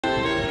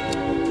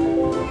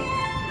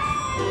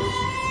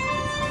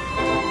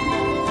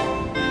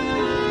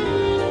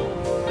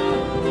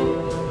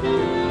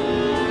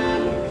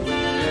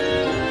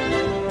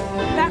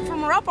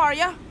up, are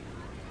you?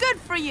 Good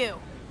for you.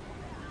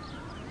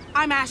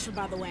 I'm Asher,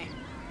 by the way.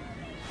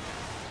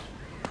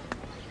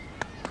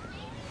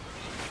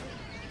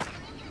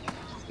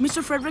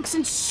 Mr.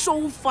 Fredrickson's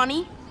so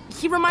funny.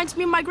 He reminds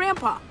me of my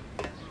grandpa.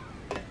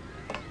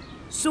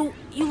 So,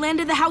 you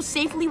landed the house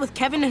safely with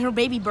Kevin and her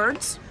baby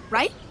birds,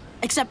 right?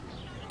 Except,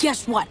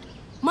 guess what?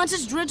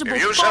 Munch's dirigible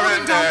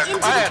followed down into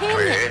the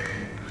canyon.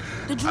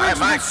 The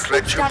dirigible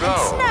swoops down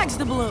and snags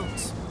the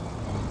balloons.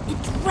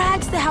 It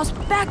drags the house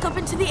back up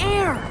into the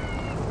air.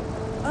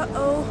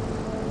 Uh-oh.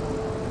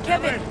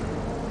 Kevin!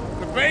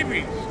 The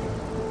babies!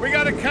 We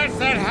gotta catch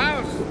that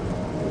house!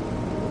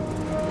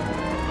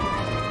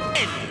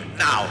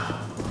 Now!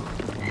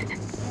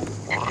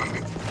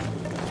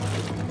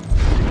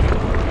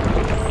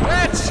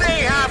 Let's see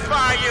how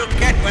far you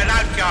get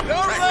without your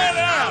Don't let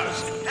out!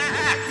 house!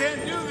 I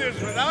can't do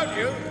this without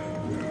you!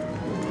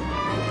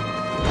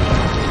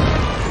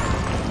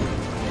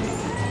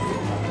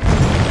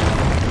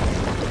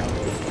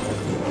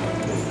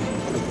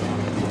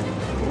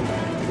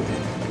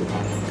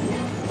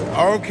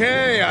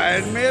 Okay, I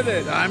admit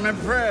it. I'm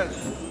impressed.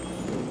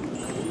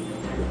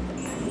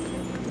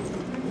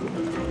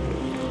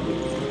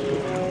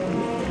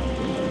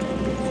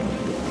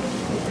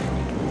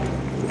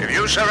 If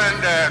you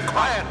surrender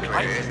quietly,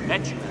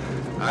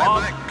 I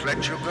might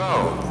let you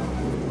go.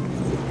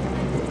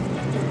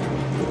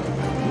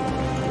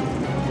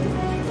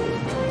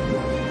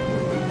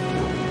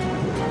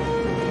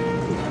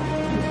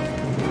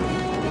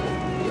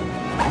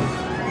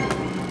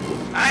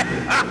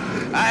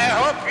 I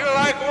hope you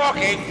like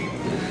walking.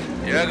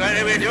 You're going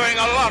to be doing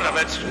a lot of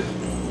it.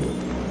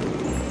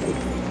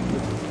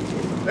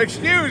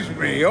 Excuse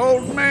me,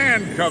 old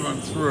man coming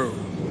through.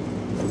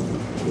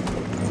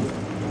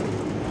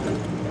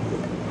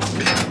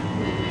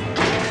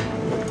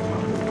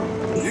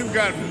 You've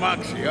got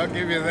moxie, I'll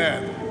give you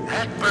that.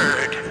 That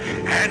bird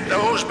and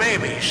those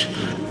babies.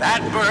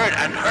 That bird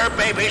and her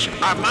babies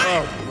are mine.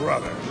 Oh,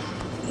 brother.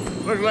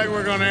 Looks like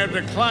we're gonna have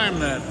to climb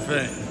that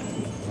thing.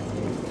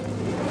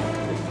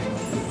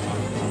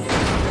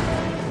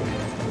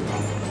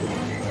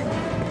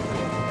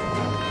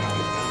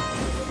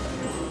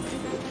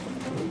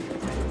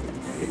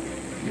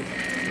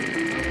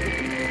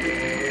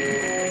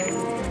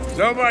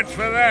 So much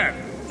for that.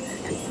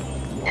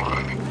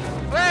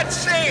 Let's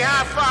see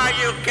how far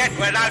you get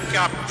without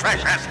your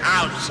precious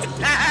house.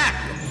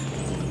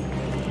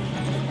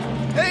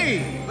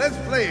 Hey, let's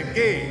play a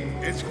game.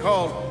 It's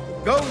called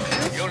Go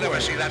This You'll never Way.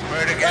 see that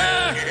bird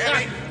again. You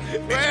hear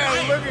me?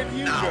 Well, look at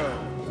you now.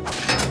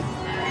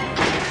 go.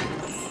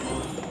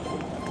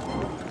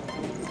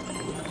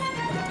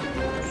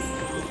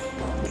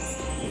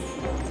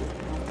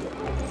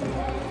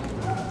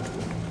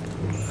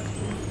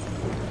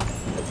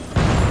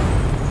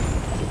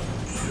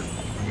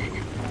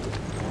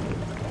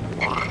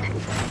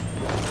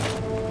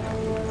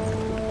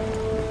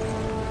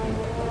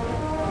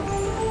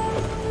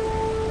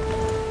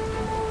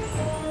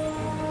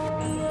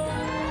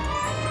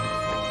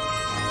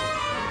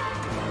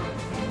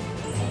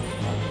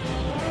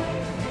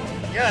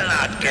 You're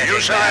not getting you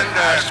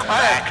surrender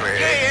quietly.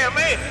 You hear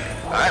me?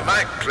 I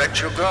might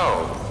let you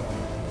go.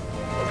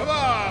 Come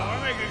on,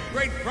 we're making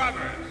great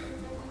progress.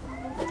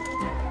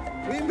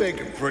 We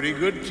make a pretty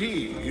good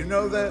team, you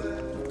know that?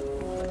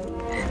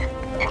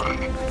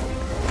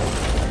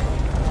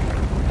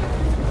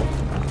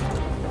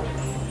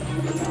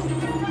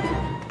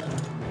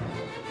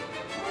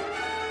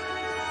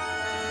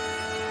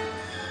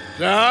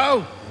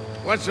 So,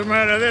 what's the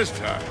matter this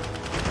time?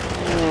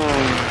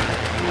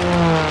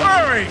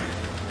 Hurry!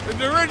 The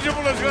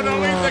dirigible is going to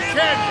leave the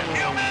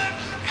canyon!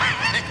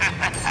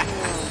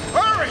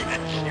 Hurry!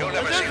 You'll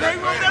never This see that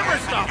thing will bird never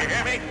again. stop. You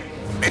hear me?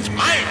 It's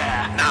mine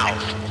now.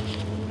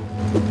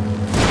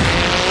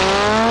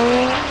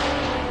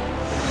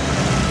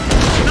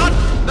 Not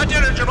the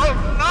dirigible.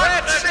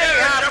 Not Let's see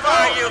how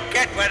far you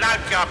get without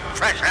your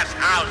precious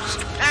house.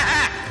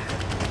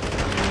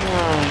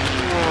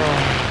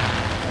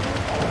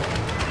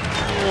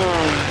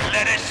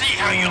 Let us see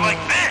how you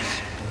like this.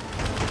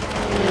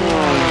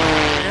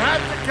 You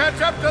have to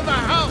catch up to the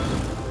house!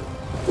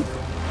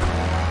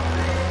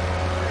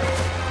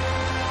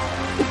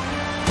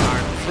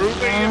 I'm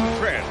truly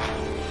impressed.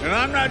 And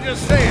I'm not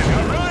just saying it.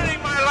 You're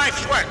ruining my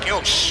life's work,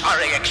 you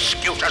sorry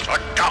excuses for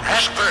dogs.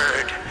 That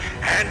bird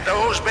and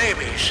those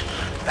babies.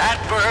 That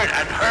bird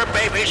and her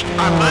babies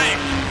are mine.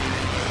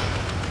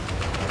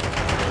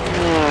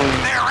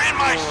 They're in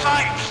my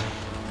sights.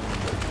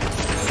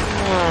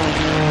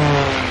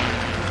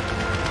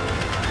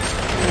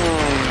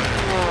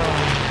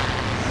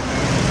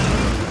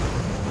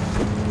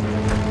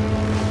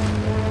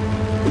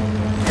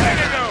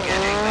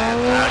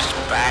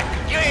 Back.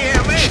 You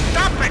hear me?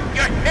 Stop it!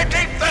 You're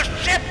hitting the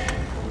ship!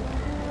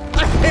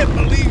 I can't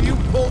believe you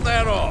pulled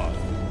that off.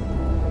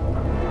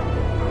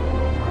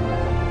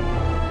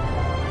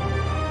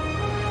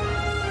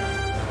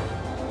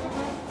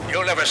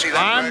 You'll never see that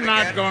I'm bird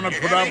not again. going to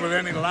You put hear up me? with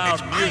any loud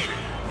It's mine music.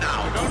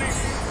 now. Don't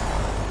even...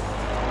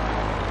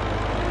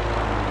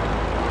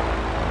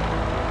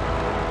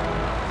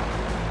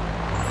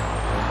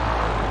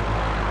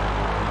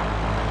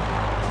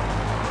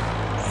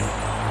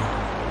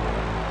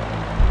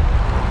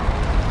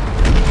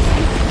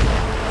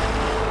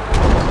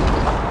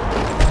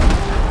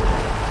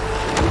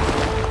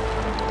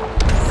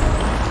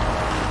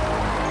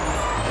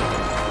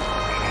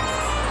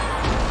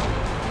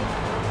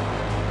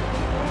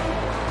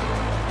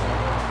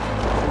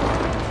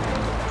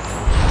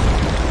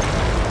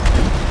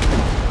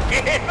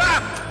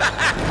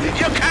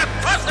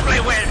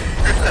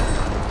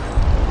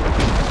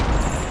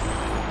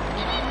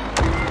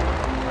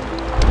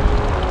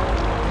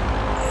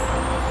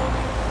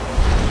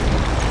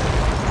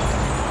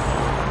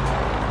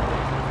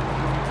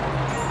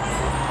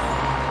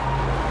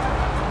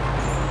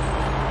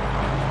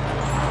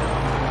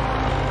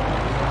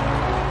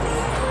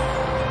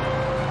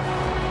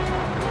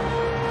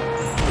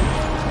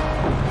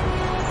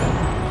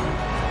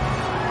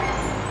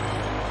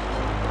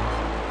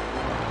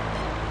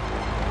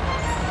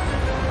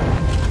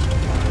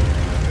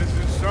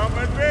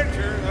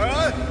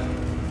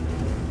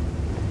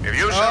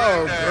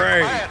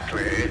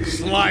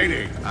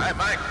 sliding. I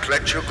might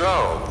let you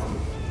go.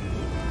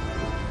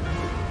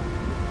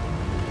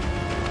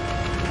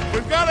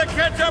 We've got to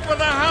catch up with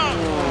the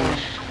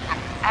house.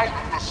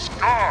 Out of the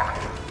sky.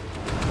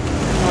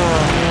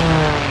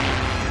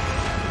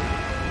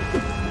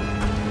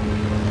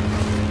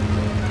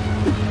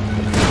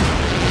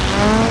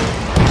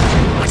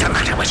 What's the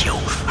matter with you?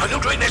 Are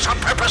you doing this on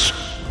purpose?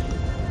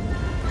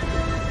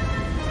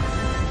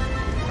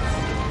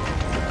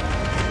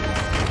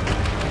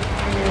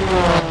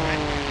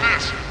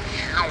 This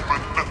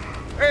human.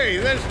 Hey,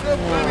 there's still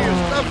plenty of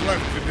stuff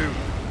left to do.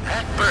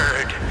 That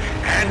bird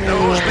and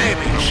those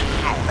babies.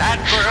 That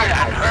bird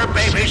and her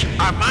babies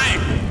are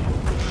mine.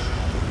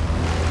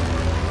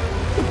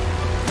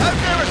 I've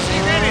never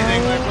seen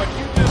anything like what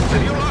you just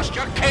Have did. you lost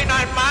your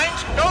canine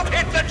minds? Don't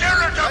hit the That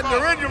dirigible!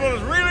 dirigible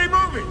is really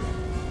moving.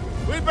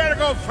 We better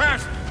go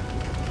faster.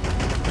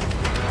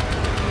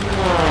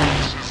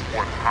 This is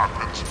what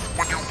happens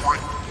when you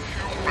bring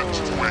humans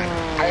to a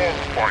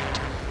dogfight.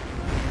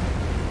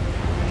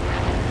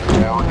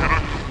 Target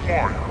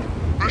acquired.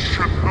 This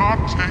should not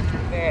take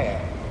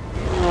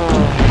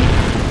long.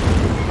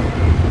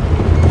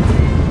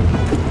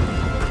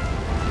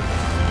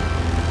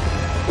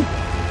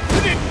 You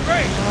did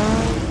great.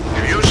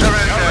 If you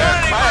surrender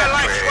my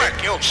life's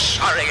work, you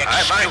sorry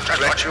excuses I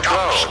might let you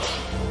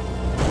go.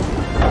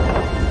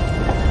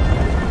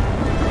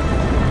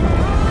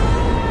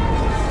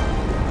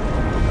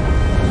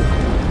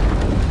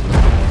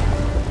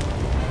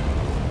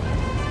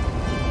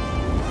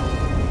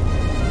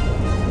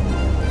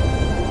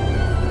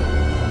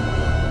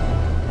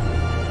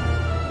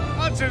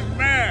 This is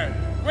mad.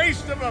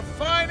 Waste of a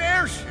fine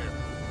airship.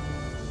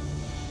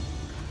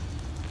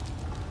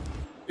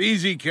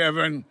 Easy,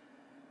 Kevin.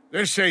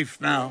 They're safe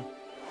now.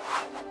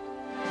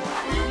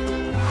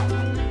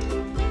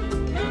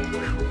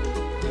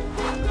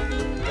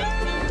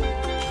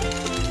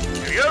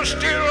 If you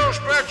steal those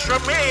birds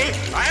from me,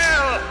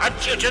 I'll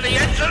hunt you to the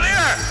ends of the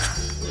earth!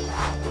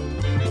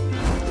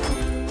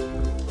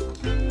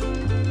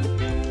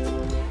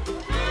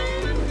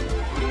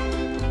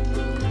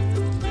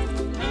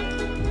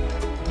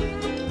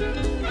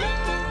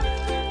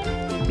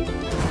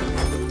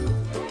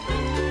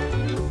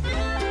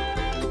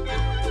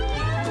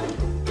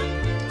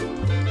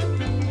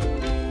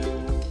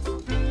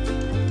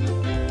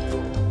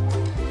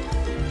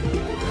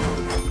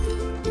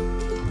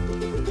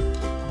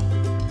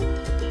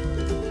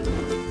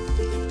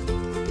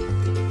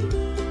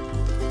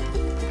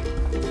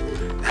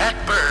 That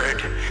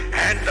bird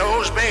and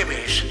those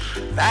babies.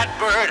 That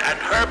bird and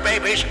her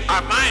babies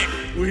are mine.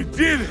 We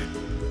did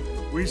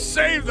it. We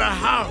saved the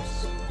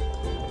house.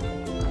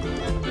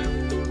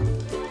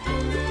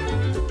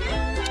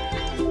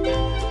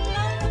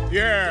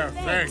 Yeah,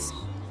 thanks.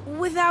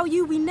 Without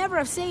you, we never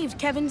have saved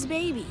Kevin's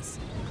babies.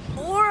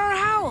 Or our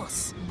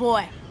house.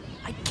 Boy,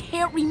 I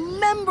can't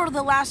remember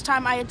the last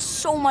time I had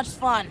so much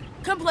fun.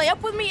 Come play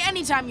up with me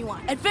anytime you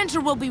want. Adventure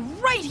will be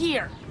right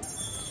here.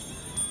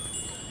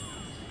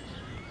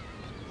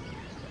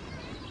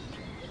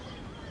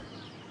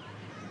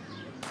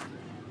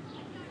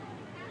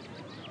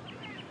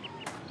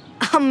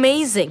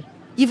 Amazing!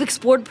 You've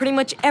explored pretty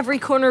much every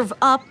corner of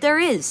Up there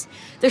is.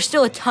 There's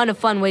still a ton of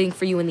fun waiting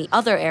for you in the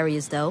other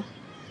areas, though.